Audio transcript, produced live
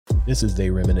This is They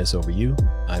Reminisce Over You.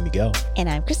 I'm Miguel. And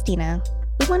I'm Christina.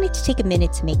 We wanted to take a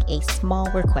minute to make a small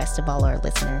request of all our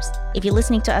listeners. If you're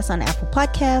listening to us on Apple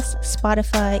Podcasts,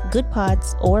 Spotify, Good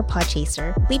Pods, or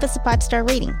Podchaser, leave us a 5-star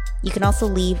rating. You can also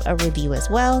leave a review as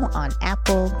well on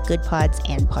Apple, Good Pods,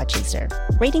 and Podchaser.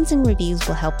 Ratings and reviews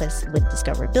will help us with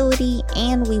discoverability,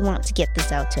 and we want to get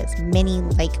this out to as many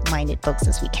like-minded folks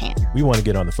as we can. We want to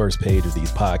get on the first page of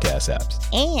these podcast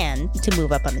apps. And to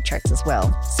move up on the charts as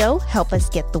well. So help us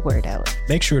get the word out.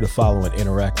 Make sure to follow and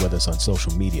interact with us on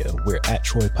social media. We're at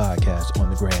Troy Podcast on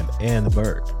the gram and the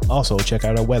bird. Also, check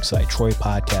out our website,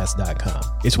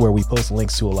 troypodcast.com. It's where we post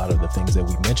links to a lot of the things that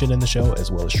we mentioned in the show,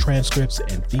 as well as transcripts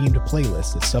and themed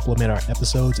playlists that supplement our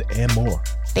episodes and more.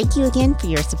 Thank you again for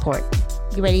your support.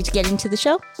 You ready to get into the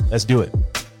show? Let's do it.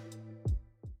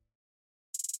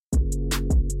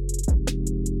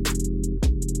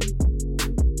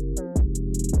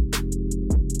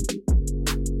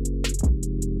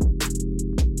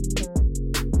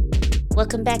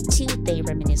 Welcome back to They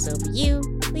Reminisce Over You.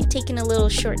 We've taken a little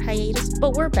short hiatus,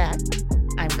 but we're back.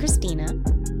 I'm Christina.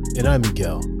 And I'm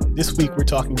Miguel. This week we're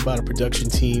talking about a production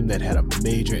team that had a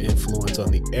major influence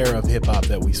on the era of hip-hop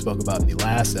that we spoke about in the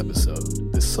last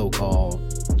episode, the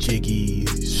so-called jiggy,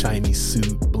 shiny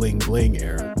suit, bling bling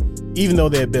era. Even though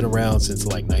they had been around since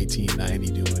like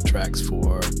 1990 doing tracks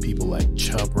for people like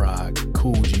Chubb Rock,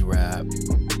 Cool G Rap,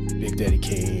 Big Daddy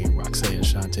Kane, Roxanne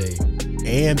Shante,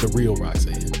 and the real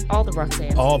Roxanne. All the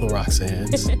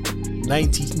Roxannes.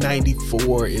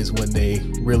 1994 is when they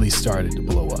really started to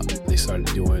blow up. They started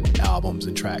doing albums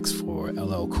and tracks for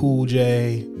LL Cool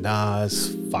J,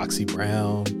 Nas, Foxy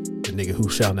Brown, the nigga who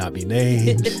shall not be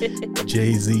named,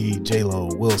 Jay-Z, J-Lo,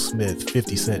 Will Smith,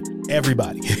 50 Cent,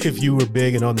 everybody. If you were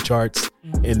big and on the charts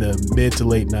in the mid to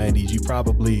late 90s, you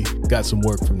probably got some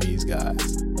work from these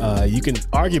guys. You can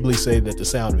arguably say that the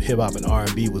sound of hip-hop and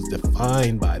R&B was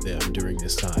defined by them during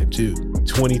this time too.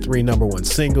 23 number one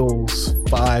singles,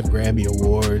 5 Grammy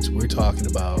Awards. We're talking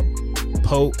about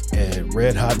Poke and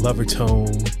Red Hot Lover Tone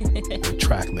and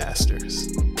Trackmasters.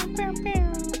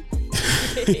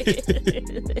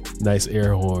 Nice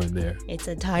air horn there. It's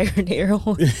a tired air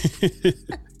horn.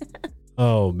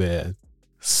 Oh, man.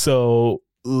 So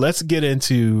let's get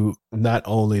into not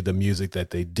only the music that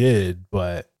they did,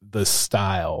 but the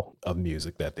style of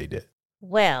music that they did.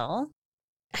 Well,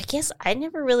 I guess I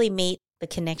never really made the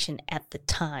connection at the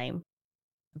time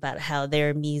about how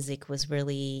their music was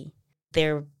really,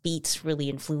 their beats really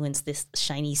influenced this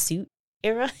shiny suit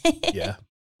era. Yeah.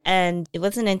 And it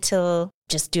wasn't until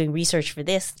just doing research for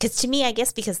this, because to me, I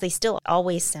guess because they still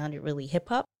always sounded really hip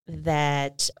hop,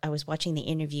 that I was watching the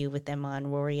interview with them on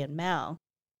Rory and Mal.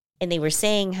 And they were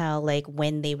saying how, like,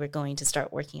 when they were going to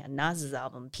start working on Nas's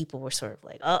album, people were sort of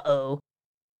like, uh-oh,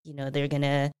 you know, they're going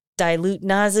to dilute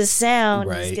Nas's sound.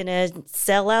 Right. He's going to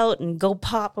sell out and go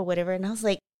pop or whatever. And I was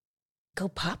like, go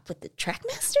pop with the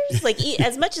Trackmasters? Like,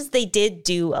 as much as they did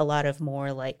do a lot of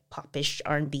more, like, popish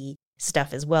R&B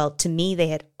stuff as well, to me, they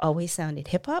had always sounded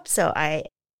hip-hop. So I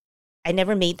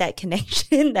never made that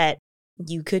connection that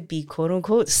you could be,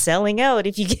 quote-unquote, selling out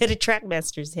if you get a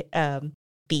Trackmasters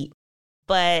beat.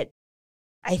 But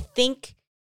I think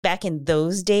back in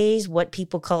those days, what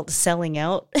people called selling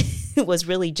out was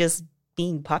really just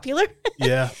being popular.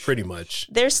 Yeah, pretty much.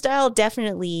 Their style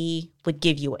definitely would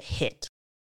give you a hit.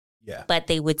 Yeah. But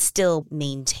they would still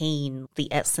maintain the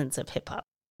essence of hip hop.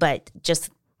 But just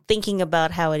thinking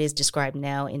about how it is described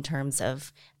now in terms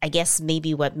of, I guess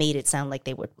maybe what made it sound like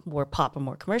they were more pop or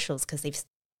more commercials, because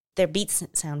their beats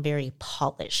sound very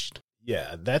polished.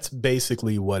 Yeah, that's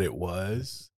basically what it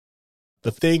was. The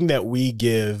thing that we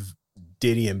give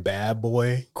Diddy and Bad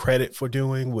Boy credit for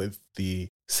doing with the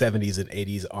 70s and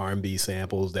 80s R&B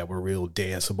samples that were real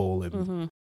danceable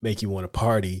and make you want to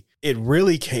party, it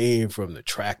really came from the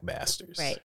Trackmasters.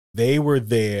 Right. They were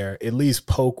there, at least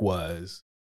Poke was,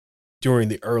 during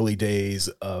the early days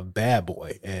of Bad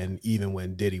Boy and even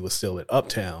when Diddy was still at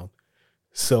Uptown.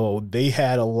 So they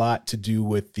had a lot to do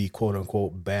with the quote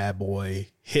unquote Bad Boy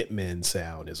hitman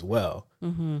sound as well.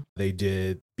 Mm-hmm. They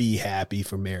did Be Happy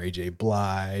for Mary J.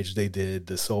 Blige. They did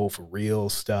the Soul for Real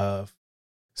stuff.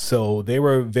 So they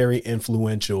were very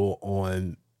influential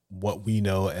on what we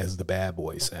know as the Bad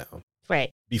Boy sound.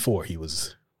 Right. Before he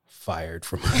was fired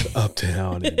from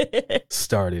Uptown and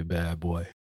started Bad Boy.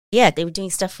 Yeah, they were doing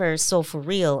stuff for Soul for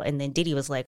Real. And then Diddy was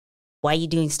like, why are you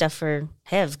doing stuff for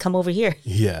Hev? Come over here.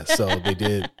 Yeah, so they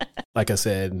did, like I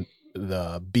said,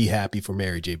 the Be Happy for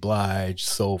Mary J. Blige,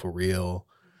 Soul for Real,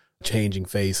 Changing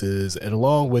Faces, and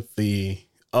along with the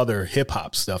other hip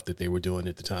hop stuff that they were doing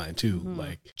at the time too,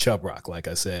 like Chubb Rock, like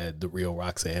I said, the real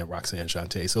Roxanne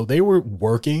Shante. So they were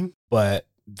working, but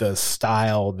the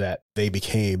style that they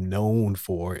became known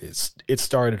for, it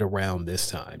started around this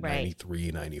time, Right.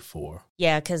 93, 94.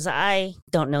 Yeah, because I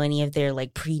don't know any of their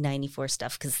like pre-94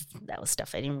 stuff because that was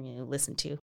stuff I didn't really listen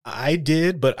to. I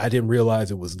did, but I didn't realize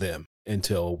it was them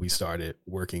until we started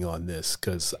working on this,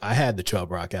 because I had the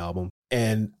Chub Rock album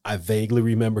and I vaguely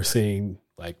remember seeing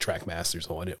like Trackmasters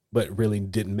on it, but really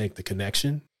didn't make the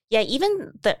connection. Yeah,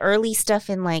 even the early stuff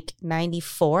in like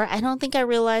 94, I don't think I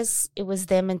realized it was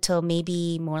them until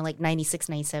maybe more like 96,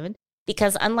 97.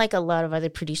 Because unlike a lot of other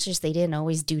producers, they didn't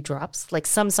always do drops. Like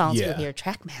some songs you'll hear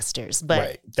Trackmasters, but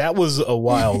right. That was a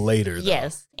while later, though.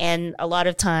 Yes. And a lot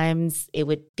of times it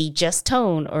would be just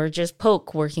Tone or just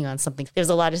Poke working on something. There's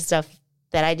a lot of stuff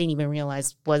that I didn't even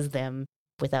realize was them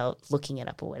without looking it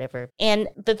up or whatever. And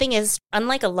the thing is,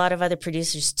 unlike a lot of other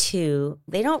producers too,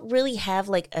 they don't really have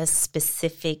like a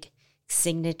specific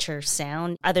signature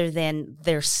sound other than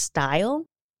their style.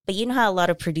 But you know how a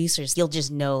lot of producers, you'll just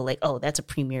know like, oh, that's a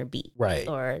Premier beat. Right.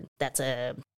 Or that's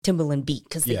a Timbaland beat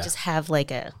because they just have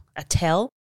like a tell.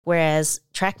 Whereas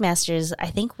Trackmasters, I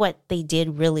think what they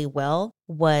did really well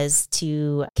was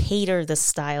to cater the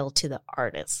style to the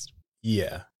artist.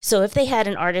 Yeah. So if they had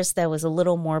an artist that was a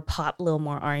little more pop, a little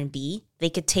more R&B, they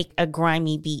could take a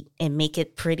grimy beat and make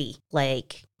it pretty,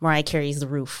 like Mariah Carey's The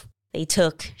Roof. They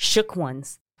took Shook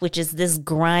Ones, which is this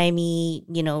grimy,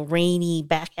 rainy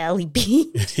back alley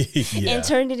beat, and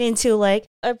turned it into like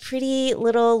a pretty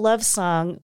little love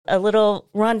song, a little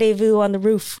rendezvous on the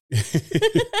roof.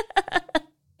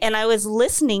 And I was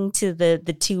listening to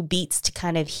the two beats to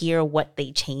kind of hear what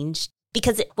they changed.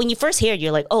 Because when you first hear it,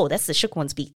 you're like, oh, that's the Shook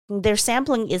Ones beat. Their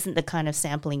sampling isn't the kind of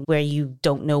sampling where you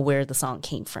don't know where the song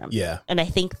came from. Yeah. And I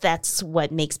think that's what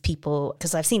makes people,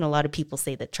 because I've seen a lot of people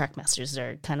say that Trackmasters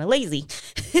are kind of lazy,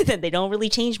 that they don't really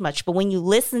change much. But when you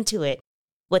listen to it,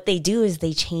 what they do is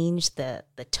they change the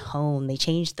tone, they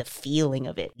change the feeling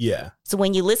of it. Yeah. So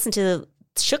when you listen to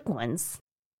Shook Ones,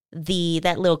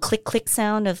 that little click click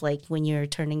sound of like when you're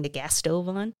turning the gas stove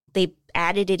on, they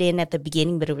added it in at the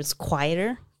beginning, but it was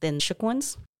quieter than Shook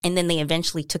Ones. And then they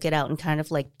eventually took it out and kind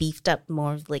of like beefed up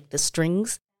more of like the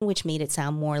strings, which made it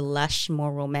sound more lush,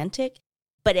 more romantic.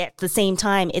 But at the same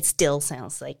time, it still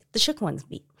sounds like the Shook Ones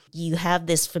beat. You have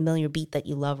this familiar beat that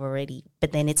you love already,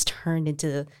 but then it's turned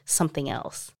into something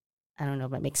else. I don't know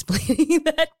if I'm explaining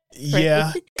that.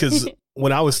 Yeah, because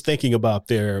when I was thinking about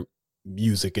their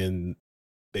music and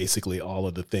basically all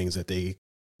of the things that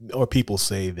people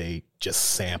say they just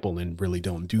sample and really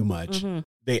don't do much,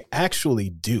 they actually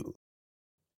do.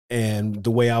 And the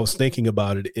way I was thinking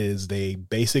about it is they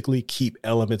basically keep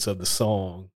elements of the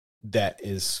song that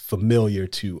is familiar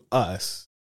to us,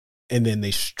 and then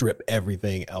they strip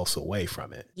everything else away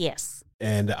from it. Yes.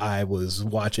 And I was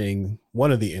watching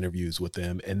one of the interviews with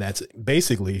them, and that's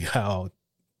basically how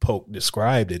Poke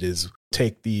described it, is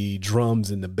take the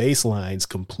drums and the bass lines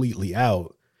completely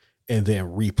out and then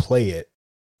replay it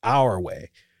our way.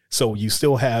 So you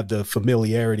still have the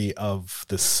familiarity of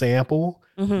the sample,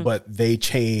 but they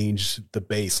change the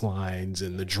bass lines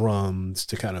and the drums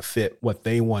to kind of fit what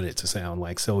they want it to sound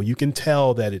like. So you can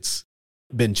tell that it's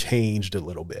been changed a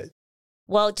little bit.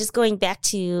 Well, just going back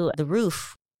to The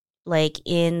Roof, like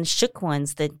in Shook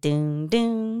Ones, the doom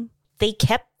doom, they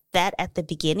kept that at the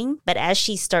beginning, but as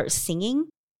she starts singing,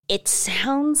 it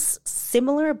sounds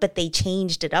similar, but they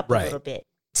changed it up a little bit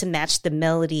to match the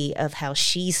melody of how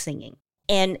she's singing.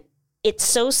 And it's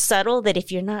so subtle that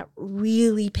if you're not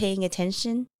really paying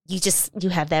attention, you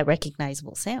have that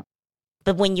recognizable sound.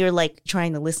 But when you're like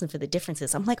trying to listen for the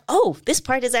differences, I'm like, oh, this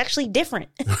part is actually different.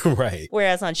 Right.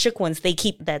 Whereas on Shook Ones, they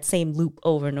keep that same loop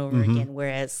over and over again.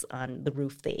 Whereas on The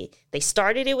Roof, they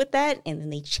started it with that and then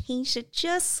they changed it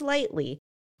just slightly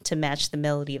to match the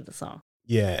melody of the song.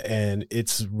 Yeah, and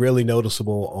it's really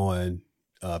noticeable on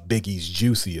Biggie's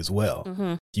Juicy as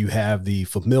well. You have the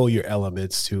familiar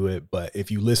elements to it, but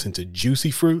if you listen to Juicy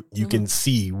Fruit, you can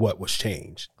see what was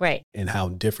changed. Right. And how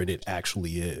different it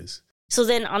actually is. So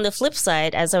then on the flip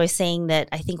side, as I was saying, that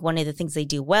I think one of the things they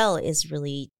do well is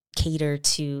really cater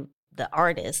to the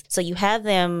artist. So you have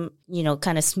them,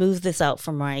 kind of smooth this out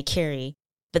for Mariah Carey.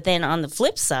 But then on the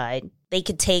flip side, they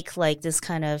could take like this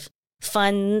kind of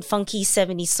fun, funky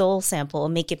 70s soul sample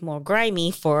and make it more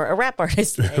grimy for a rap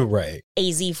artist. Right.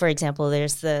 AZ, for example,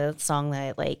 there's the song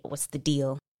that What's the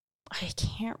Deal? I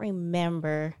can't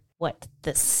remember what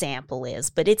the sample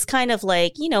is, but it's kind of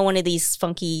like, one of these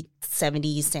funky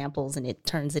 70s samples, and it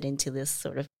turns it into this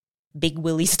sort of Big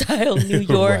Willie style New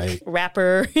York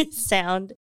rapper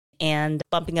sound, and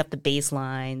bumping up the bass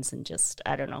lines and just,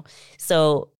 I don't know.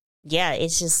 So yeah,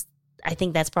 it's just, I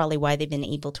think that's probably why they've been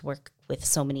able to work with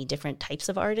so many different types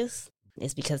of artists,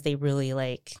 is because they really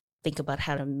think about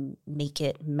how to make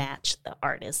it match the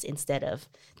artist instead of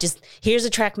just, here's a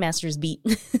Trackmasters beat.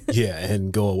 Yeah,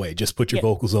 and go away. Just put your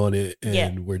vocals on it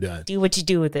and we're done. Do what you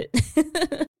do with it.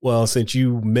 Well, since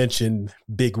you mentioned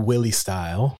Big Willie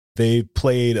style, they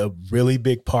played a really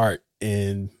big part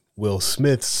in Will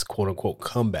Smith's quote unquote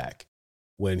comeback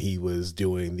when he was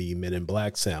doing the Men in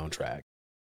Black soundtrack.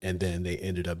 And then they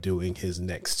ended up doing his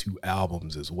next 2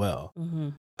 albums as well. Mm-hmm.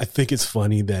 I think it's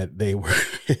funny that they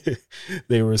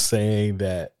were saying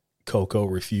that Coco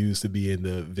refused to be in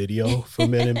the video for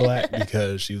Men in Black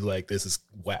because she was like, this is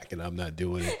whack and I'm not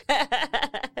doing it.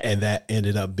 And that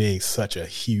ended up being such a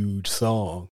huge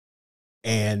song.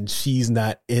 And she's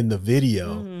not in the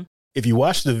video. Mm-hmm. If you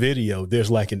watch the video,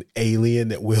 there's like an alien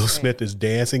that Will Smith is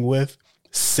dancing with,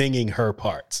 singing her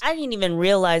parts. I didn't even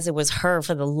realize it was her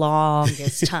for the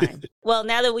longest time. Well,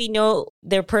 now that we know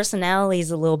their personalities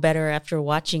a little better after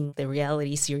watching the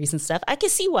reality series and stuff, I can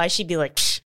see why she'd be like,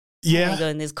 psh, I'm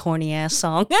going this corny ass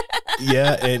song.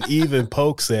 Yeah, and even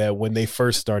Polk said when they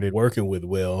first started working with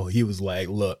Will, he was like,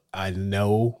 look, I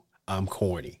know I'm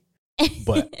corny,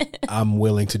 but I'm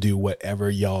willing to do whatever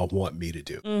y'all want me to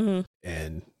do. Mm-hmm.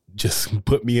 And just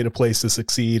put me in a place to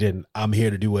succeed, and I'm here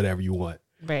to do whatever you want.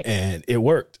 Right. And it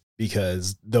worked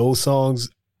because those songs,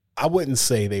 I wouldn't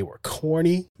say they were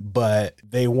corny, but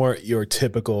they weren't your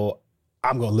typical,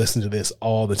 I'm going to listen to this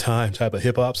all the time type of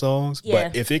hip hop songs. Yeah.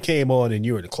 But if it came on and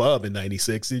you were in the club in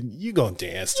 96, then you're going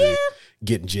to dance to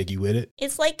getting jiggy with it.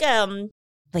 It's like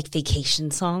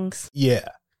vacation songs. Yeah.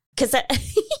 Because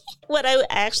what I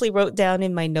actually wrote down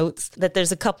in my notes that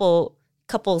there's a couple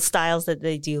styles that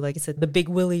they do. Like I said, the Big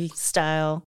Willie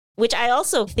style, which I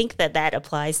also think that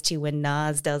applies to when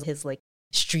Nas does his like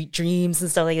street dreams and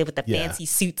stuff like that with the fancy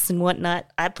suits and whatnot.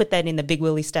 I put that in the Big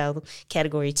Willie style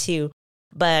category too.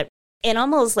 But and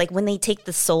almost like when they take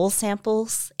the soul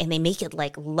samples and they make it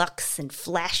like luxe and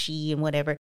flashy and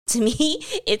whatever, to me,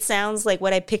 it sounds like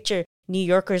what I picture New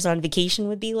Yorkers on vacation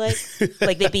would be like.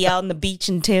 Like they'd be out on the beach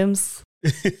in Tim's,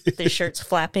 their shirts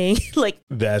flapping. Like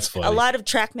that's funny. A lot of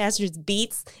Trackmasters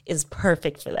beats is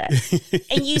perfect for that.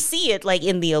 And you see it like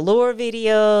in the Allure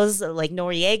videos, like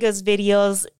Noriega's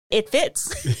videos. It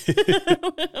fits.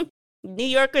 New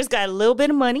Yorkers got a little bit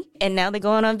of money, and now they're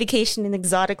going on vacation in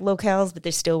exotic locales, but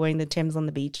they're still wearing the Timbs on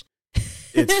the beach.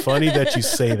 It's funny that you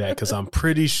say that because I'm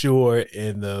pretty sure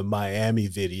in the Miami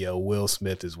video, Will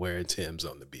Smith is wearing Timbs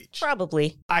on the beach.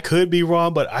 Probably. I could be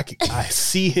wrong, but I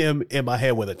see him in my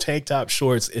head with a tank top,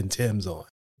 shorts, and Timbs on.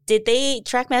 Did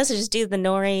Trackmasters do the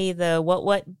Nori, the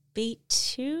what beat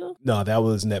too? No, that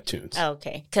was Neptune's. Oh,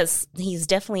 okay, because he's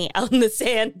definitely out in the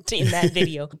sand in that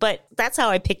video. But that's how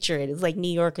I picture it. It's like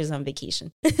New Yorkers on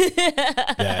vacation.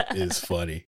 That is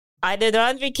funny. Either they're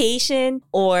on vacation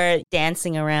or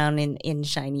dancing around in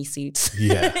shiny suits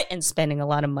and spending a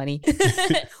lot of money.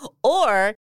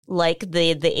 Or like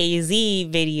the AZ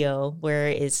video where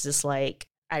it's just like,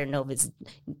 I don't know if it's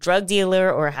drug dealer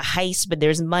or a heist, but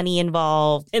there's money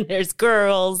involved and there's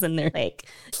girls and they're like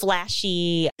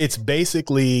flashy. It's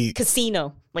basically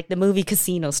Casino, like the movie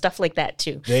Casino, stuff like that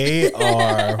too. They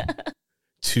are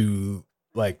to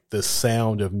like the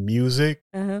sound of music.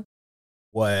 Uh-huh.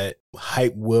 What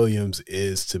Hype Williams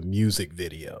is to music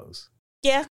videos.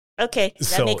 Yeah. Okay.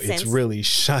 That makes sense. It's really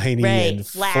shiny and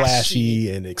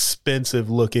flashy and expensive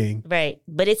looking. Right.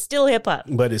 But it's still hip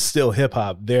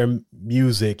hop. Their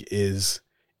music is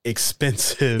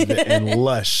expensive and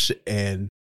lush and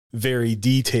very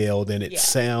detailed, and it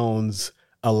sounds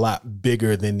a lot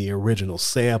bigger than the original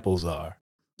samples are.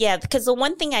 Yeah, because the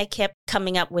one thing I kept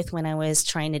coming up with when I was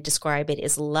trying to describe it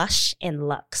is lush and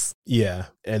luxe. Yeah,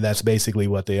 and that's basically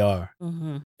what they are.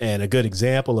 Mm-hmm. And a good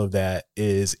example of that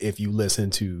is if you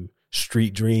listen to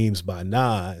Street Dreams by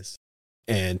Nas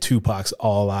and Tupac's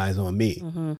All Eyes on Me.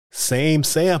 Mm-hmm. Same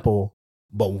sample,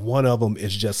 but one of them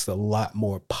is just a lot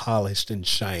more polished and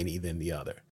shiny than the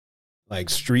other.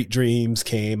 Like Street Dreams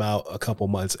came out a couple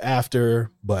months after,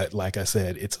 but like I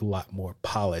said, it's a lot more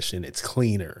polished and it's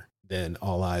cleaner than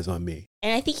All Eyes on Me.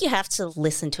 And I think you have to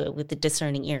listen to it with the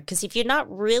discerning ear, because if you're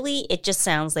not really, it just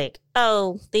sounds like,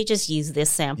 oh, they just use this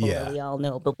sample that we all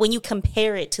know. But when you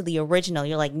compare it to the original,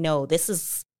 you're like, no, this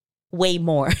is way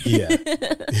more. Yeah,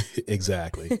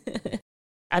 exactly.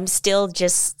 I'm still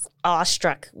just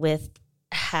awestruck with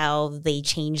how they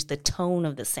changed the tone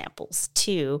of the samples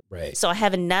too. Right. So I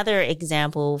have another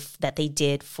example that they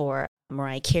did for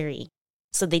Mariah Carey.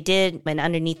 So they did an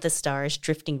Underneath the Stars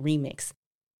Drifting remix.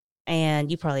 And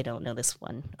you probably don't know this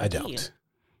one. I don't.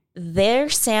 Their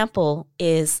sample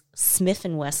is Smith &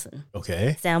 Wesson.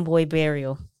 Okay. Soundboy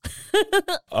Burial.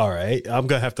 All right. I'm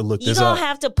going to have to look this up. You're going to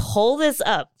have to pull this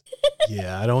up.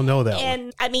 Yeah, I don't know that one.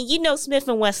 And I mean, you know Smith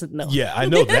and Wesson though. Yeah, I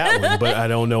know that one, but I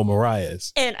don't know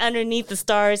Mariah's. And Underneath the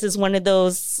Stars is one of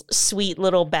those sweet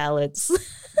little ballads.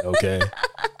 Okay.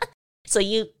 So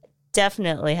you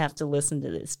definitely have to listen to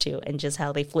this too, and just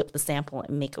how they flip the sample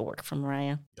and make it work for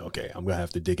Mariah. Okay, I'm going to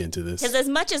have to dig into this. Because as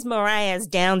much as Mariah is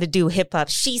down to do hip hop,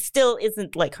 she still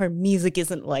isn't like, her music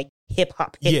isn't like hip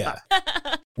hop. Yeah.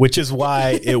 Which is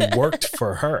why it worked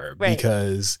for her, Right.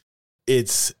 because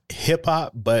it's hip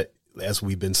hop, but as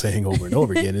we've been saying over and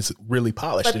over again, it's really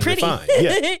polished But and pretty. refined.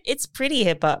 Yeah, It's pretty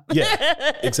hip hop.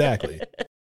 Yeah, exactly.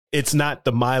 It's not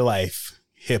the My Life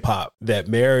hip hop that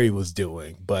Mary was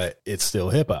doing, but it's still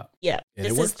hip hop. Yeah. And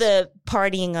This it is the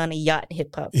partying on a yacht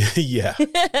hip hop. Yeah.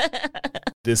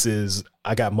 This is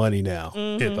I got money now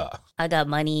Mhm. hip hop. I got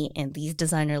money and these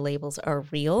designer labels are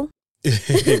real.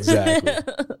 Exactly.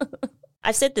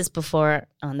 I've said this before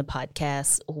on the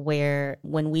podcast, where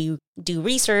when we do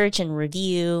research and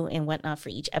review and whatnot for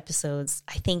each episodes,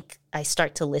 I think I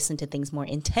start to listen to things more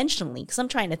intentionally because I'm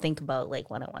trying to think about like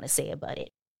what I want to say about it.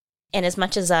 And as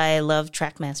much as I love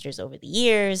Trackmasters over the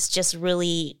years, just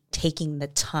really taking the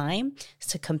time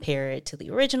to compare it to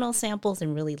the original samples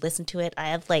and really listen to it, I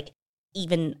have like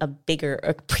even a bigger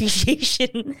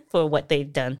appreciation for what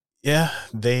they've done. Yeah,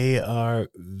 they are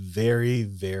very,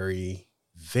 very,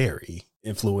 very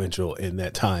influential in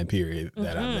that time period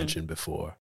that I mentioned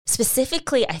before.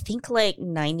 Specifically, I think like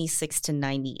 96 to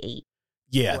 98.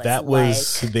 Yeah, was that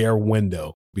was their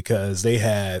window because they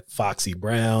had Foxy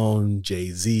Brown,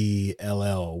 Jay-Z,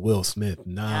 LL, Will Smith,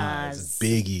 Nas,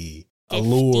 Biggie, 50,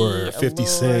 Allure, 50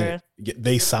 Cent. Allure.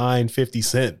 They signed 50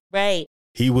 Cent. Right.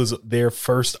 He was their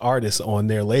first artist on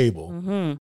their label.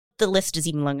 Mm-hmm. The list is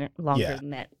even longer Yeah.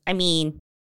 than that. I mean,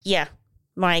 yeah.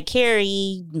 Mariah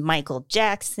Carey, Michael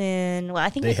Jackson. Well, I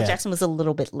think Michael Jackson was a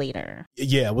little bit later.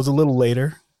 Yeah, it was a little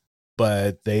later,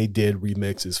 but they did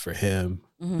remixes for him.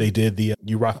 Mhm. They did the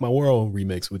You Rock My World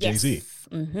remix with Yes. Jay-Z.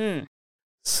 Mm-hmm.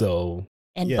 So,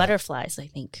 And yeah. Butterflies, I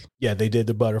think. yeah, they did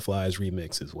the Butterflies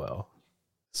remix as well.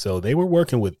 So they were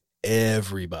working with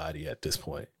everybody at this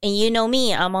point. And you know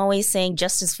me, I'm always saying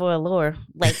Justice for Allure.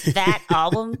 Like that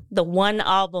album, the one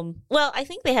album. Well, I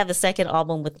think they have a second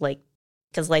album with like,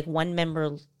 because like one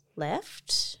member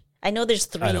left. I know there's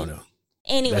 3. I don't know.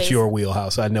 Anyways. That's your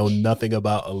wheelhouse. I know nothing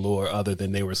about Allure other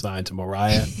than they were signed to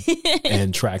Mariah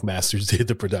and Trackmasters did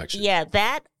the production. Yeah,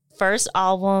 that first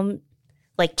album,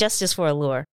 like Justice for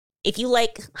Allure. If you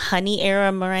like Honey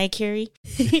era Mariah Carey,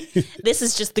 this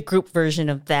is just the group version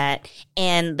of that.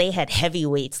 And they had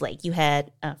heavyweights. Like you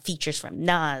had features from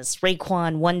Nas,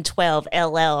 Raekwon, 112,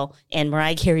 LL, and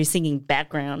Mariah Carey singing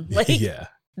background. Like Yeah.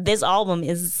 this album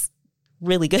is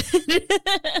really good.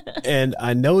 And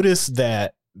I noticed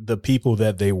that the people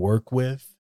that they work with,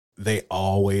 they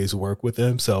always work with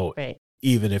them. So Right.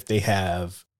 even if they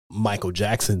have Michael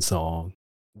Jackson song,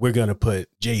 we're going to put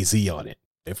Jay-Z on it.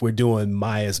 If we're doing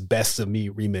Maya's Best of Me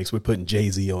remix, we're putting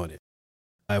Jay-Z on it.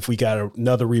 If we got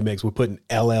another remix, we're putting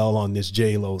LL on this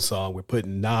J-Lo song. We're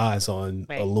putting Nas on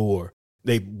Right. Allure.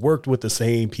 They worked with the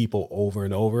same people over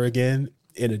and over again,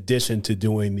 in addition to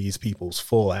doing these people's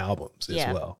full albums as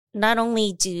Yeah. well. Not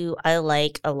only do I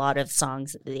like a lot of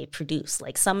songs that they produce,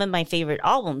 like some of my favorite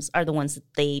albums are the ones that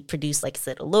they produce, like I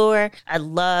said, Allure. I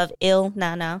love Il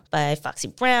Nana by Foxy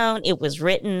Brown. It Was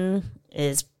Written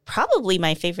is probably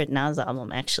my favorite Nas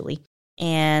album, actually.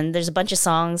 And there's a bunch of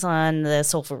songs on the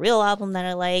Soul For Real album that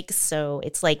I like. So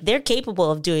it's like they're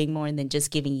capable of doing more than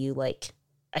just giving you like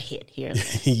a hit here and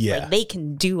there. Yeah. Like they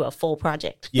can do a full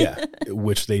project. Yeah,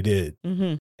 which they did.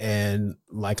 Mm-hmm. And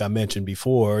like I mentioned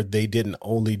before, they didn't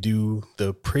only do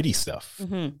the pretty stuff.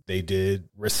 Mm-hmm. They did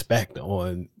Respect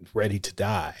on Ready to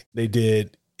Die. They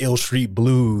did Ill Street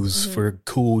Blues for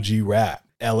Cool G Rap.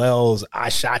 LL's I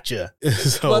Shot Ya.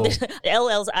 So, Well,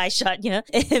 LL's I Shot Ya,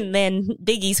 and then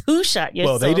Biggie's Who Shot Ya.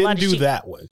 well, So they a lot didn't of do shit- that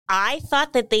one. I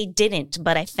thought that they didn't,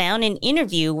 but I found an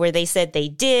interview where they said they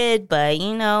did, but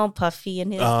you know, Puffy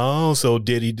and his Oh, so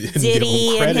Diddy didn't give Diddy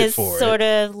him and credit his for sort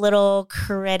it. of little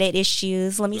credit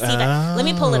issues. Let me see that. Let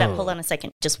me pull it up. Hold Oh. on a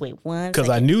second. Just wait one Because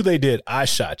I second. knew they did I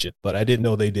Shot Ya, but I didn't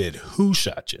know they did Who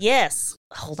Shot Ya. Yes.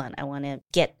 Hold on. I want to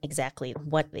get exactly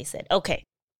what they said. Okay.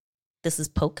 This is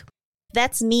Poke.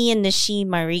 That's me and Nasheem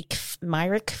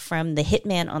Myrick from The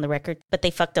Hitman on the record, but they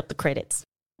fucked up the credits.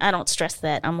 I don't stress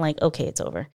that. I'm like, okay, it's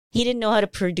over. He didn't know how to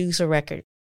produce a record.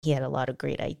 He had a lot of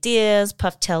great ideas.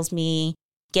 Puff tells me,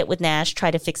 get with Nash,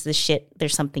 try to fix this shit.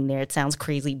 There's something there. It sounds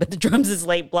crazy, but the drums is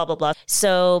like blah, blah, blah.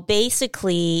 So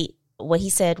basically, what he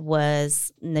said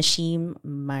was Nasheem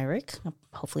Myrick,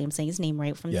 hopefully I'm saying his name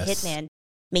right, from Yes. The Hitman,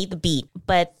 made the beat.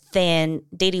 But then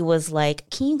Diddy was like,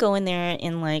 can you go in there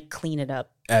and like clean it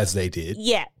up? As they did.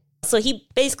 Yeah. So he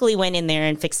basically went in there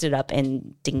and fixed it up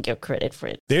and didn't get credit for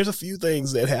it. There's a few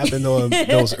things that happened on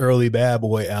those early Bad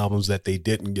Boy albums that they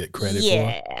didn't get credit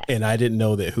for. And I didn't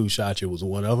know that Who Shot You was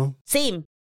one of them. Same.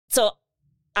 So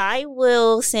I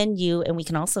will send you, and we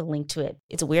can also link to it.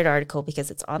 It's a weird article because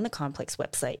it's on the Complex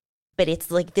website, but it's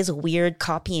like this weird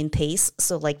copy and paste.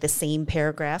 So like the same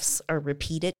paragraphs are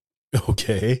repeated.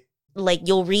 Okay. Like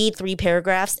you'll read 3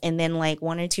 paragraphs and then like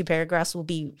 1 or 2 paragraphs will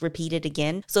be repeated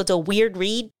again. So it's a weird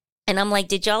read. And I'm like,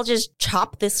 did y'all just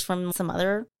chop this from some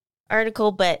other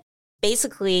article? But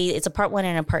basically, it's a part 1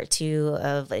 and a part 2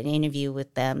 of an interview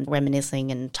with them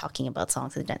reminiscing and talking about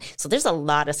songs they've done. So there's a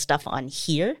lot of stuff on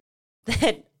here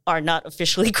that are not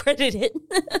officially credited.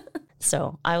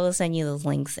 So I will send you those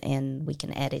links and we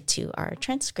can add it to our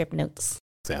transcript notes.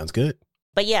 Sounds good.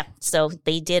 But yeah, so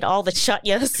they did all the shot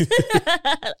yes.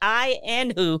 I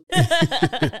and Who.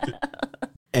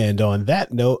 And on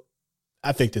that note,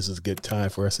 I think this is a good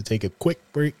time for us to take a quick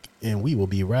break, and we will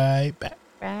be right back.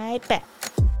 Right back.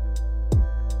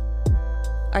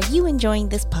 Are you enjoying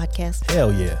this podcast?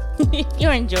 Hell yeah. If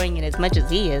you're enjoying it as much as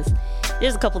he is,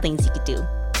 there's a couple things you could do.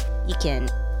 You can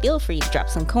feel free to drop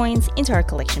some coins into our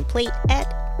collection plate at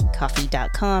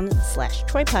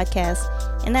coffee.com/Troy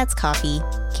Podcast, and that's coffee,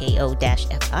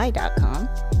 ko-fi.com.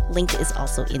 Link is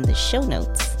also in the show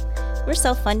notes. We're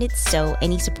self-funded, so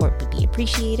any support would be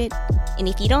appreciated. And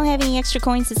if you don't have any extra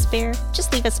coins to spare,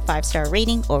 just leave us a 5-star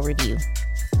rating or review.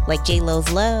 Like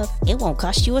J-Lo's Love, it won't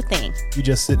cost you a thing. You're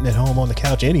just sitting at home on the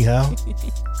couch anyhow.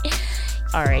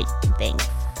 All right, thanks.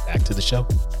 Back to the show.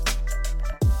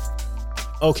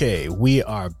 Okay, we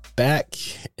are back,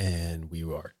 and we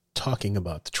are talking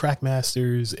about the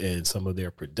Trackmasters and some of their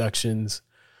productions.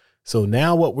 So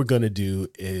now what we're going to do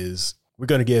is we're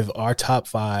going to give our top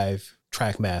 5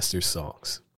 Trackmasters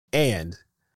songs. And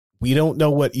we don't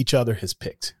know what each other has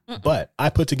picked, but I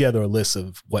put together a list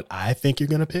of what I think you're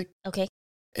going to pick. Okay.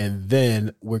 And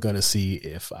then we're going to see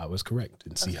if I was correct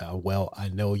and see how well I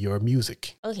know your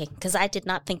music. Okay, because I did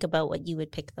not think about what you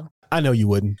would pick, though. I know you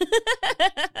wouldn't.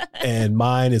 And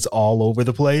mine is all over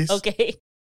the place. Okay.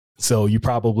 So you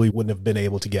probably wouldn't have been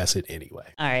able to guess it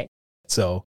anyway. All right.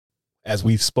 So as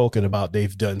we've spoken about,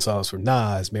 they've done songs from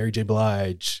Nas, Mary J.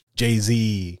 Blige,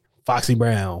 Jay-Z, Foxy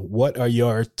Brown. What are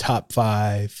your top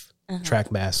 5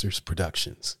 Trackmasters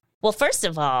productions? Well, first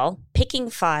of all, picking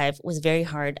 5 was very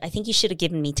hard. I think you should have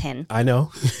given me 10. I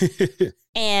know.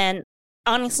 And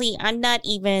honestly, I'm not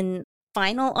even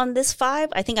final on this 5.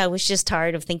 I think I was just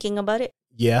tired of thinking about it.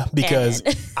 Yeah, because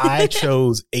I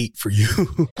chose 8 for you.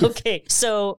 Okay,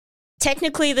 so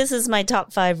technically this is my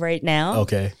top 5 right now.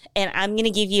 Okay. And I'm going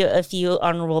to give you a few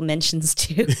honorable mentions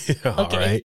too. All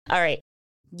right. All right.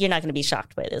 You're not going to be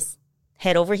shocked by this.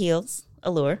 Head Over Heels,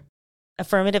 Allure.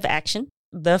 Affirmative Action,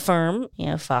 The Firm,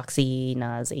 Foxy,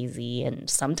 Nas, AZ, and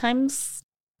sometimes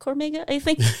Cormega, I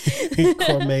think.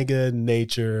 Cormega,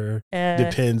 Nature,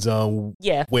 depends on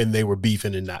when they were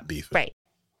beefing and not beefing. Right.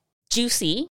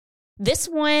 Juicy. This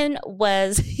one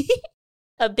was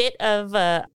a bit of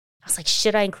I was like,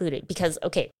 should I include it? Because,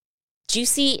 okay,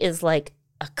 Juicy is like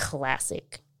a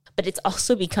classic, but it's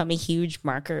also become a huge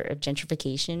marker of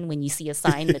gentrification when you see a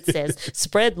sign that says,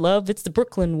 spread love, it's the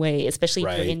Brooklyn way, especially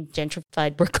if you're in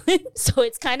gentrified Brooklyn. So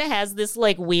it's kind of has this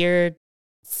like weird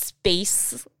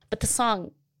space, but the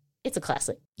song, it's a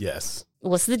classic. Yes.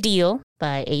 What's the Deal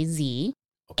by AZ.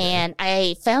 Okay. And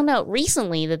I found out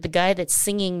recently that the guy that's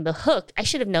singing the hook, I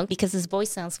should have known because his voice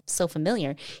sounds so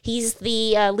familiar. He's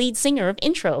the lead singer of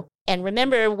Intro. And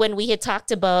remember when we had talked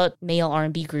about male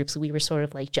R&B groups, we were sort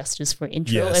of like justice for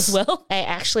Intro as well. I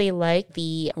actually like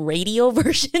the radio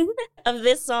version of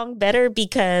this song better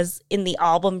because in the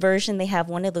album version, they have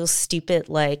one of those stupid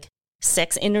like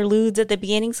sex interludes at the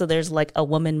beginning. So there's like a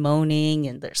woman moaning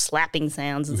and there's slapping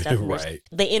sounds and stuff. Right.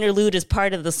 The interlude is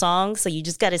part of the song. So you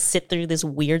just got to sit through this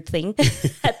weird thing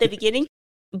at the beginning.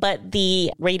 But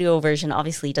the radio version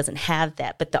obviously doesn't have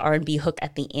that. But the R&B hook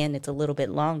at the end, it's a little bit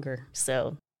longer.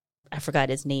 So I forgot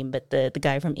his name, but the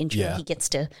guy from Intro, he gets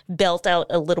to belt out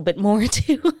a little bit more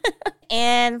too.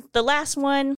 And the last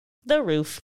one, The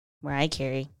Roof, Mariah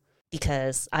Carey,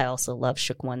 because I also love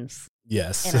Shook Ones.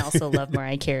 Yes. And I also love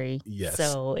Mariah Carey. Yes.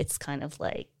 So it's kind of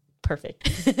like perfect.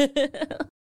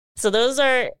 So those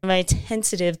are my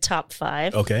tentative top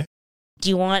 5. Okay. Do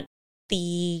you want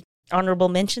the honorable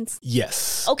mentions?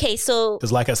 Yes. Okay, so...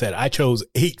 Because like I said, I chose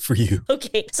 8 for you.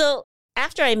 Okay, so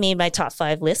after I made my top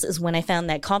 5 list is when I found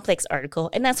that Complex article,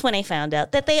 and that's when I found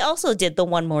out that they also did the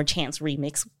One More Chance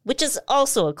remix, which is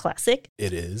also a classic.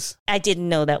 It is. I didn't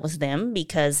know that was them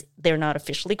because they're not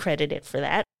officially credited for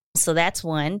that. So that's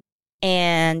one.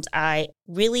 And I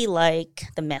really like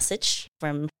The Message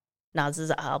from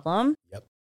Nas's album. Yep.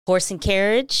 Horse and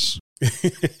Carriage.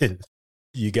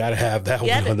 You got to have that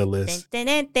one on the list. Dun,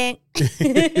 dun, dun,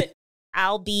 dun.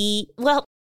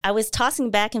 I was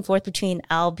tossing back and forth between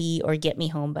I'll Be or Get Me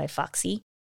Home by Foxy.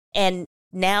 And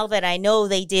now that I know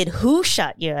they did Who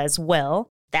Shot You as well,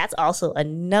 that's also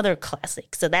another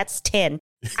classic. So that's 10.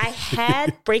 I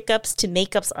had Breakups to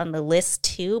Makeups on the list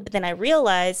too, but then I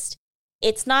realized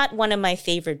it's not one of my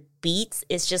favorite beats.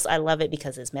 It's just I love it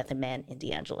because it's Method Man and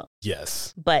D'Angelo.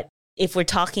 Yes. But if we're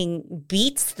talking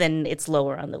beats, then it's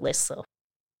lower on the list. So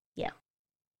yeah,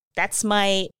 that's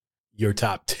your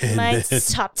top 10. My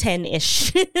top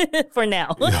 10-ish for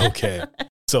now. Okay.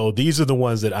 So these are the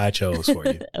ones that I chose for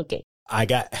you. Okay. I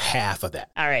got half of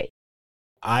that. All right.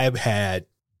 I've had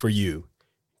for you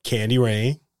Candy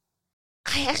Rain.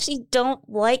 I actually don't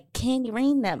like Candy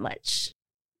Rain that much.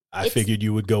 I figured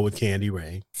you would go with Candy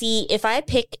Rain. See, if I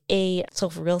pick a Soul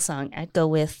for Real song, I'd go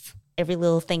with Every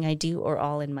Little Thing I Do or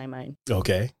All in My Mind.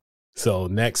 Okay. So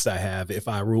next I have If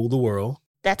I Rule the World.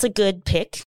 That's a good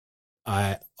pick.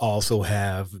 I also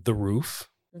have The Roof.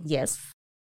 Yes.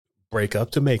 Break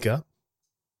Up to Make Up.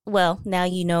 Well, now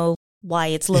you know why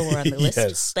it's lower on the list.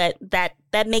 Yes. But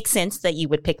that makes sense that you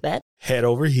would pick that. Head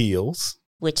Over Heels.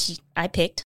 Which I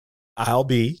picked. I'll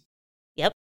Be.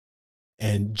 Yep.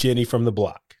 And Jenny from the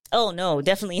Block. Oh, no,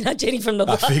 definitely not Jenny from the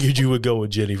Block. I figured you would go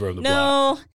with Jenny from the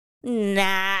Block.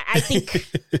 Nah, I think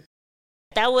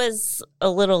that was a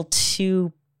little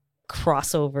too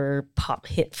crossover pop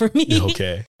hit for me.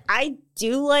 Okay. I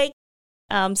do like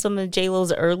some of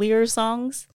J-Lo's earlier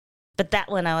songs, but that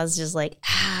one I was just like,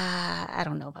 I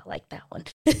don't know if I like that one.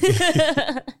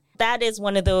 That is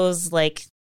one of those like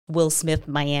Will Smith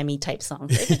Miami type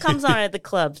songs. If it comes on at the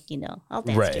club, I'll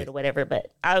dance to it or whatever,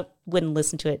 but I wouldn't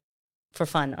listen to it for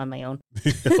fun on my own.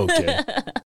 Okay.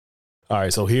 All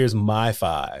right, so here's my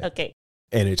 5. Okay.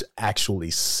 And it's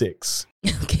actually 6.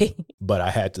 Okay. But I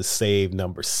had to save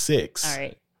number 6 All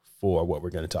right. for what we're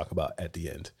going to talk about at the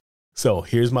end. So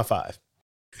here's my 5.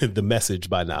 The Message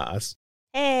by Nas.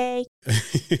 Hey.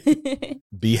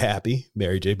 Be Happy,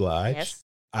 Mary J. Blige. Yes.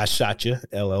 I Shot Ya,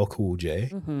 LL Cool J.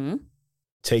 Mm-hmm.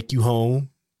 Take You Home,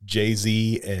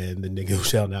 Jay-Z and the Nigga Who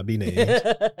Shall Not Be Named.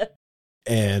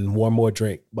 And One More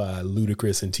Drink by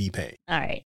Ludacris and T-Pain. All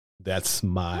right. That's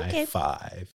my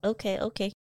 5.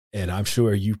 Okay. And I'm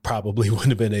sure you probably wouldn't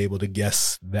have been able to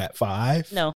guess that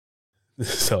 5. No.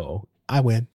 So I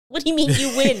win. What do you mean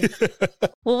you win?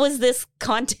 What was this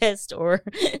contest or?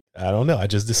 I don't know. I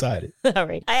just decided. All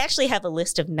right. I actually have a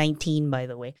list of 19, by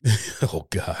the way. Oh,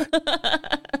 God.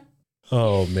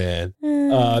 Oh, man.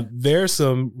 There's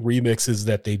some remixes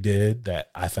that they did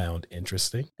that I found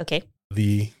interesting. Okay.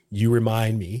 The You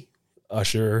Remind Me,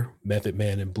 Usher, Method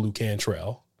Man, and Blue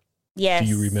Cantrell. Yes. Do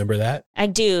you remember that? I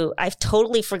do. I've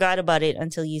totally forgot about it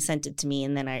until you sent it to me,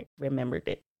 and then I remembered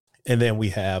it. And then we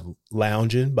have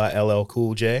Loungin' by LL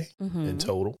Cool J in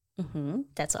Total. Mm-hmm.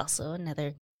 That's also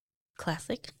another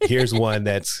classic. Here's one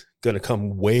that's going to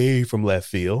come way from left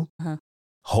field.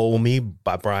 Hold Me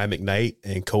by Brian McKnight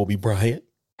and Kobe Bryant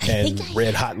and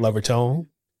Red Hot Lover Tone.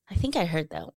 I think I heard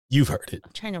that one. You've heard it.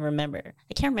 I'm trying to remember.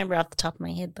 I can't remember off the top of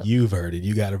my head, though. You've heard it.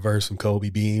 You got a verse from Kobe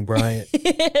being Bryant.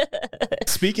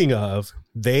 Speaking of,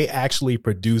 they actually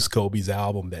produced Kobe's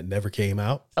album that never came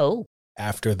out. Oh.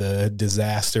 After the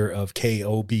disaster of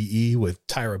KOBE with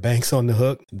Tyra Banks on the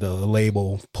hook, the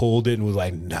label pulled it and was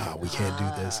like, nah, we can't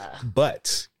do this.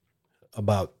 But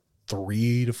about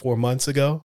 3 to 4 months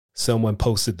ago, someone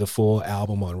posted the full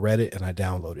album on Reddit and I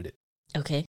downloaded it.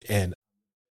 Okay. And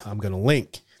I'm going to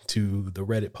link to the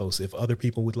Reddit post if other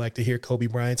people would like to hear Kobe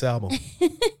Bryant's album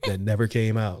that never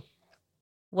came out.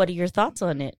 What are your thoughts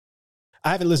on it?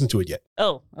 I haven't listened to it yet.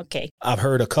 Oh, okay. I've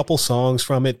heard a couple songs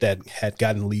from it that had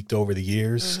gotten leaked over the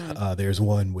years. There's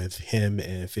one with him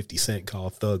and 50 Cent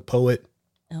called Thug Poet.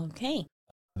 Okay.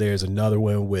 There's another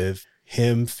one with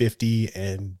him, 50,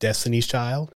 and Destiny's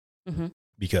Child.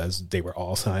 Because they were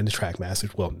all signed to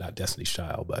Trackmasters. Well, not Destiny's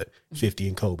Child, but 50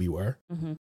 and Kobe were.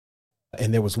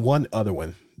 And there was one other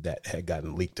one that had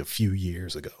gotten leaked a few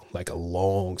years ago, like a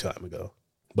long time ago.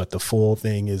 But the full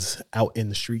thing is out in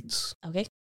the streets. Okay.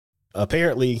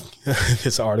 Apparently,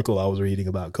 this article I was reading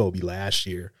about Kobe last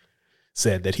year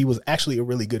said that he was actually a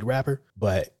really good rapper,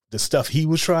 but the stuff he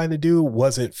was trying to do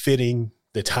wasn't fitting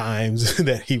the times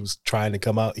that he was trying to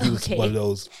come out. He was one of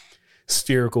those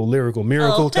spherical, lyrical,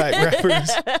 miracle type rappers.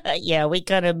 Yeah, we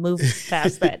kind of moved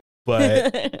past that.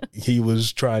 But he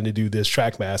was trying to do this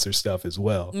Trackmaster stuff as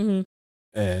well.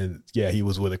 And yeah, he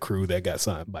was with a crew that got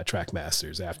signed by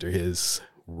Trackmasters after his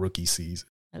rookie season.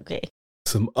 Okay.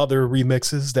 Some other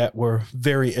remixes that were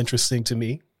very interesting to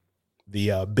me.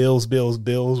 The Bills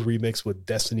remix with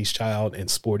Destiny's Child and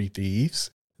Sporty Thieves.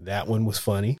 That one was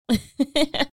funny.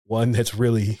 One that's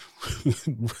really,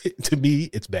 to me,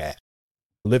 it's bad.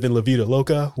 Living La Vida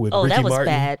Loca with Ricky that was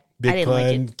Martin, bad. Big I didn't Pun,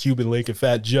 like it. Cuban Link, and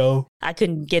Fat Joe. I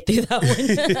couldn't get through that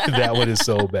one. That one is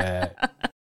so bad.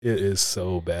 It is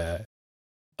so bad.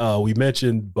 We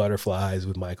mentioned Butterflies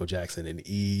with Michael Jackson and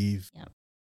Eve. Yep.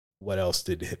 What else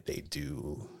did they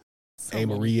do? So A.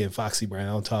 many. Marie and Foxy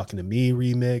Brown Talking to Me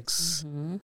remix.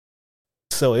 Mhm.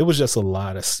 So it was just a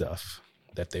lot of stuff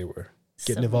that they were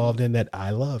getting involved in that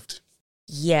I loved.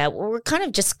 Yeah, well, we're kind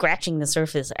of just scratching the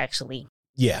surface, actually,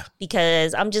 Yeah.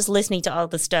 because I'm just listening to all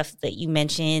the stuff that you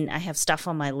mentioned. I have stuff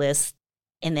on my list,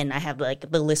 and then I have like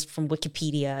the list from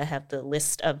Wikipedia. I have the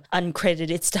list of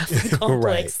uncredited stuff from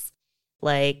Complex.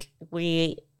 Like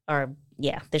we are,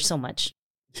 there's so much.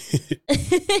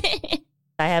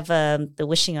 I have the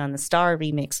Wishing on the Star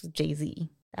remix with Jay-Z.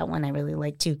 That one I really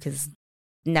like too, because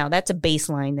now that's a bass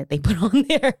line that they put on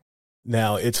there.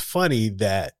 Now, it's funny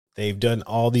that they've done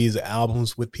all these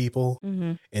albums with people,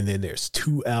 Mm-hmm. and then there's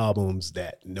 2 albums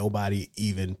that nobody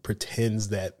even pretends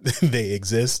that they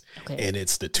exist, Okay. and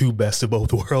it's the 2 best of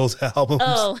both worlds albums.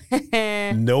 Oh,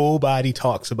 Nobody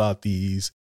talks about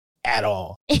these at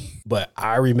all. But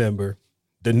I remember,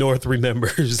 the North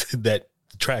remembers that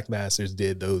Trackmasters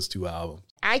did those 2 albums.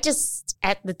 I just,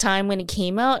 at the time when it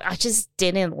came out, I just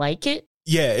didn't like it.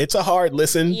 Yeah, it's a hard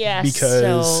listen. Yeah, because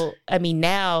so,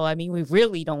 now, we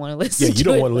really don't want to listen to it. you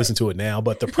don't want to listen to it now.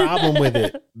 But the problem with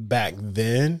it back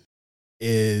then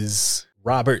is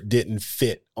Robert didn't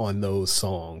fit on those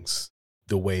songs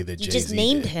the way that You Jay-Z just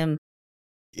named did. him.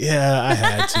 Yeah, I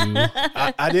had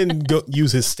to. I didn't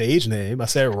use his stage name. I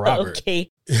said Robert. Okay.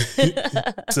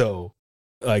 So,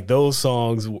 like, those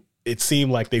songs, it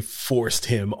seemed like they forced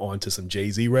him onto some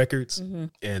Jay-Z records, Mm-hmm.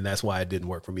 and that's why it didn't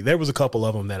work for me. There was a couple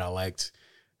of them that I liked,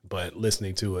 but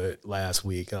listening to it last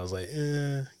week, I was like,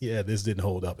 yeah, this didn't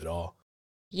hold up at all.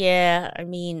 Yeah,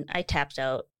 I tapped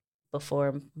out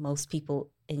before most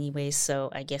people anyway, so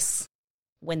I guess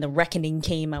when the reckoning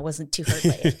came, I wasn't too hurt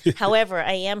by it. However,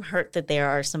 I am hurt that there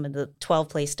are some of the 12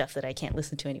 play stuff that I can't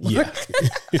listen to anymore. Yeah.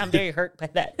 I'm very hurt by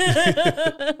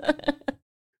that.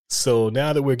 So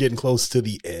now that we're getting close to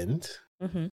the end,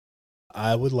 Mm-hmm.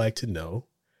 I would like to know,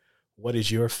 what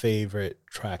is your favorite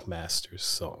Trackmasters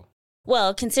song?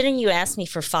 Well, considering you asked me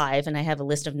for 5 and I have a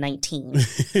list of 19.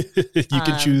 You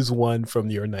can choose one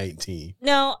from your 19.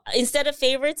 No, instead of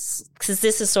favorites, because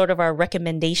this is sort of our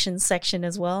recommendations section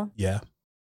as well, Yeah.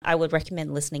 I would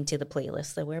recommend listening to the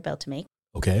playlist that we're about to make,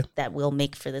 Okay. that we'll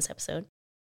make for this episode.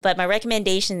 But my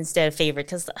recommendation instead of favorite,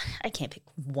 because I can't pick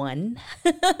one,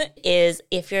 is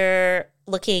if you're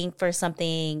looking for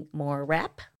something more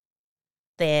rap,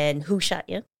 then Who Shot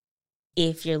Ya?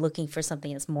 If you're looking for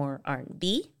something that's more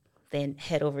R&B, then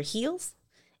Head Over Heels.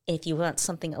 If you want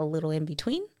something a little in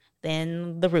between,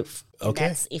 then The Roof. And Okay.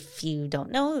 that's, if you don't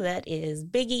know, that is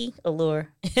Biggie, Allure,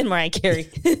 and Mariah Carey.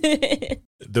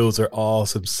 Those are all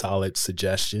some solid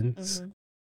suggestions. Mhm.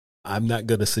 I'm not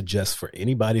going to suggest for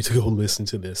anybody to go listen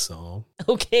to this song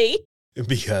Okay.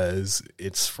 because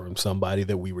it's from somebody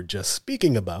that we were just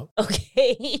speaking about.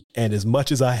 Okay. And as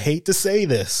much as I hate to say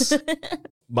this,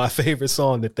 my favorite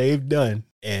song that they've done,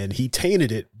 and he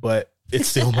tainted it, but it's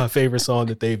still my favorite song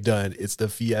that they've done. It's the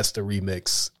Fiesta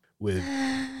remix with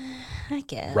I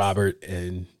guess. Robert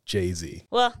and Jay-Z.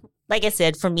 Well, like I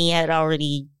said, for me, none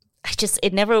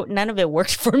of it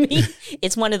worked for me.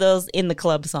 It's one of those in the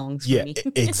club songs for Yeah, me.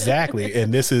 exactly.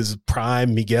 And this is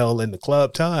prime Miguel in the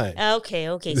club time. Okay.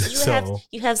 So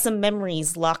you have some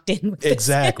memories locked in with this.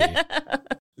 Exactly.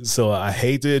 So I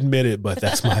hate to admit it, but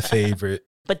that's my favorite.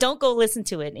 But don't go listen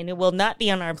to it, and it will not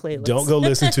be on our playlist. Don't go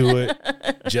listen to it.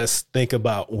 Just think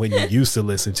about when you used to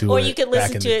listen to or it you can back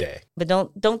listen in to the it, day. but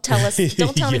don't tell us.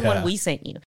 Don't tell Yeah. anyone we sent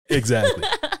you. Exactly.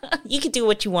 You can do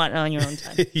what you want on your own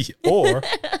time.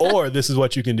 or this is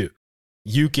what you can do.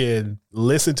 You can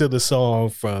listen to the song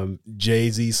from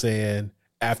Jay-Z saying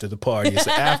after the party, it's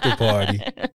an after party,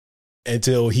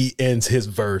 until he ends his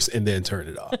verse and then turn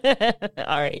it off.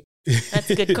 All right. That's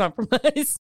a good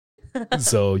compromise.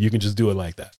 So you can just do it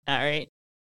like that. All right.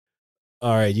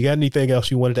 All right. You got anything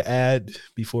else you wanted to add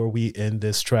before we end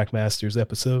this Trackmasters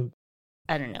episode?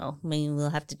 I don't know. Maybe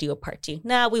we'll have to do a part 2.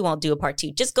 No, we won't do a part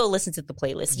 2. Just go listen to the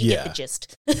playlist. You get the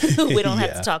gist. We don't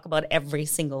have to talk about every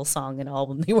single song and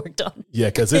album they worked on. Yeah,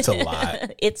 because it's a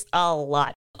lot. It's a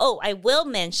lot. Oh, I will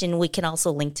mention, we can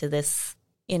also link to this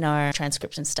in our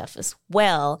transcription stuff as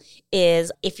well,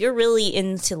 is if you're really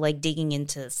into like digging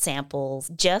into samples,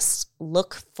 just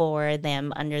look for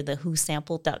them under the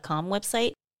whosampled.com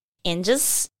website and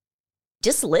just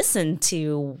listen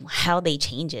to how they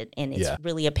change it. And it's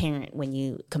really apparent when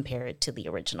you compare it to the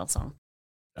original song.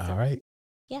 All right.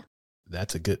 Yeah.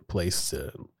 that's a good place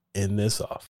to end this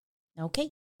off. Okay.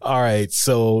 All right.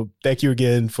 So thank you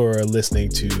again for listening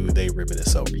to They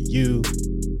Reminisce Over You.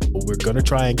 We're going to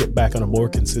try and get back on a more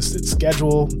consistent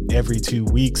schedule every 2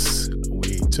 weeks.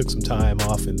 We took some time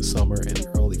off in the summer and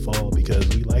early fall because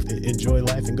we like to enjoy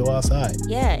life and go outside.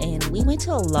 Yeah, and we went to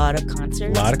a lot of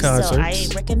concerts. So I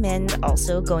recommend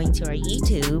also going to our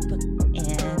YouTube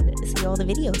and see all the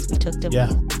videos we took of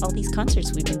all these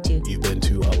concerts we've been to. You've been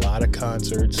to a lot of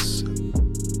concerts,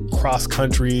 cross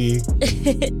country,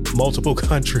 multiple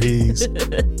countries,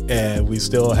 and we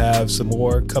still have some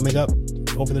more coming up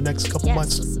over the next couple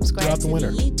months throughout the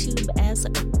winter. YouTube as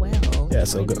well. Yeah,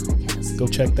 so go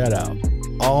check that out.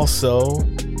 Also,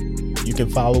 you can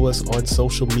follow us on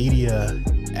social media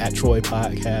at Troy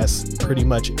Podcast, pretty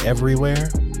much everywhere.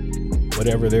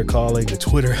 Whatever they're calling the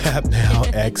Twitter app now,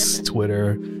 X,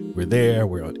 Twitter. We're there.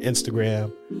 We're on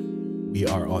Instagram. We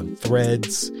are on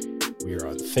Threads. We are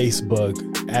on Facebook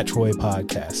at Troy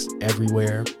Podcast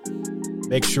everywhere.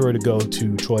 Make sure to go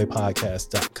to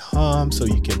troypodcast.com so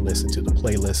you can listen to the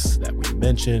playlists that we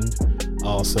mentioned.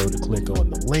 Also to click on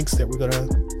the links that we're going to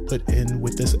put in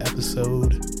with this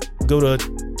episode. Go to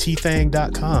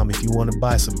tthang.com if you want to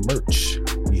buy some merch.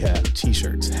 We have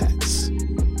t-shirts, hats,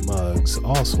 mugs,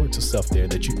 all sorts of stuff there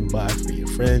that you can buy for your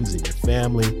friends and your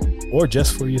family or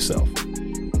just for yourself.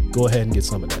 Go ahead and get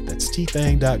some of that. That's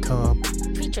tthang.com.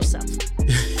 Treat yourself.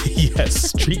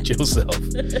 Yes, treat yourself.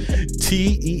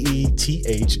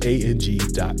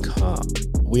 TEETHANG.com.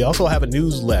 We also have a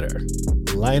newsletter,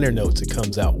 Liner Notes. It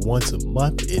comes out once a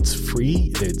month. It's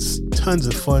free. It's tons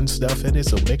of fun stuff in it.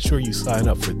 So make sure you sign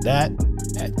up for that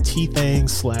at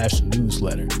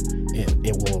tthang/newsletter. And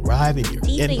it will arrive in your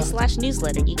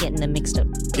tthang/newsletter. You're getting them mixed up.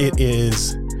 It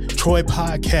is Troy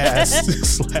Podcast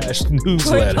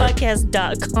 /newsletter.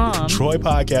 TroyPodcast.com.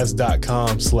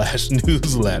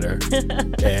 TroyPodcast.com/newsletter.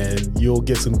 And you'll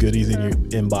get some goodies in your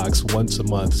inbox once a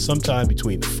month, sometime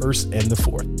between the 1st and the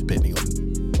 4th, depending on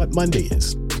what Monday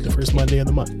is, the first Monday of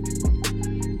the month.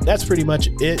 That's pretty much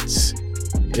it.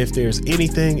 If there's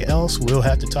anything else, we'll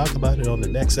have to talk about it on the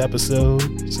next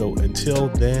episode. So until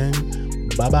then,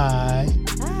 bye-bye.